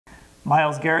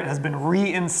Myles Garrett has been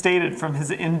reinstated from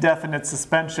his indefinite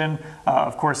suspension.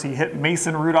 Of course, he hit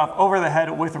Mason Rudolph over the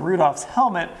head with Rudolph's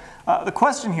helmet. The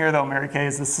question here, though, Mary Kay,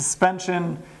 is the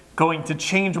suspension going to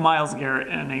change Myles Garrett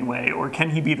in any way, or can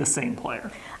he be the same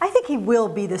player? I think he will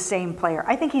be the same player.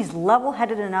 I think he's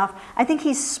level-headed enough. I think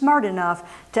he's smart enough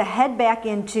to head back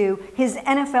into his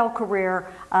NFL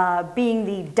career being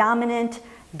the dominant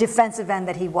defensive end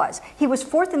that he was. He was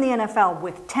fourth in the NFL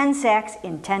with 10 sacks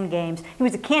in 10 games. He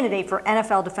was a candidate for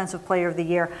NFL Defensive Player of the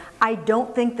Year. I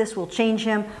don't think this will change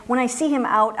him. When I see him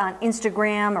out on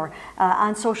Instagram or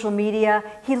on social media,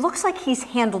 he looks like he's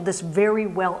handled this very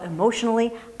well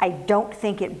emotionally. I don't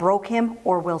think it broke him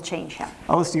or will change him.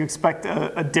 Ellis, do you expect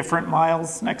a different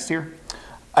Myles next year?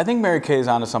 I think Mary Kay is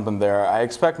onto something there. I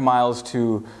expect Myles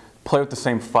to play with the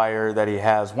same fire that he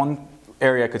has. One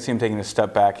area I could see him taking a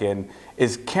step back in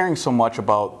is caring so much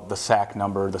about the sack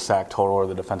number, the sack total, or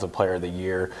the Defensive Player of the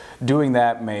Year. Doing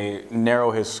that may narrow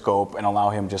his scope and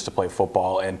allow him just to play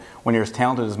football. And when you're as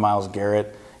talented as Myles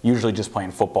Garrett, usually just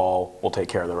playing football will take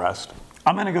care of the rest.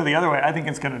 I'm going to go the other way. I think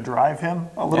it's going to drive him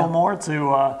a little more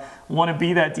to want to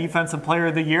be that Defensive Player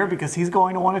of the Year, because he's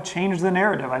going to want to change the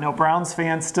narrative. I know Browns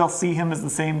fans still see him as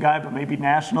the same guy, but maybe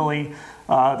nationally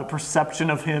the perception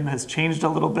of him has changed a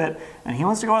little bit, and he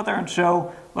wants to go out there and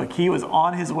show, look, he was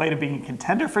on his way to being a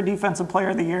contender for Defensive Player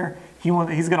of the Year. He's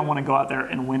going to want to go out there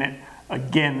and win it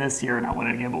again this year. Not win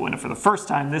it again, but win it for the first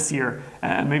time this year,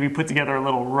 and maybe put together a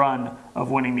little run of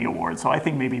winning the award. So I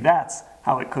think maybe that's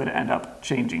how it could end up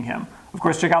changing him. Of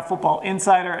course, check out Football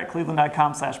Insider at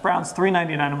cleveland.com/Browns,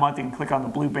 $3.99 a month. You can click on the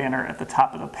blue banner at the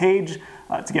top of the page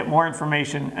to get more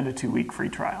information and a 2-week free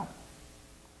trial.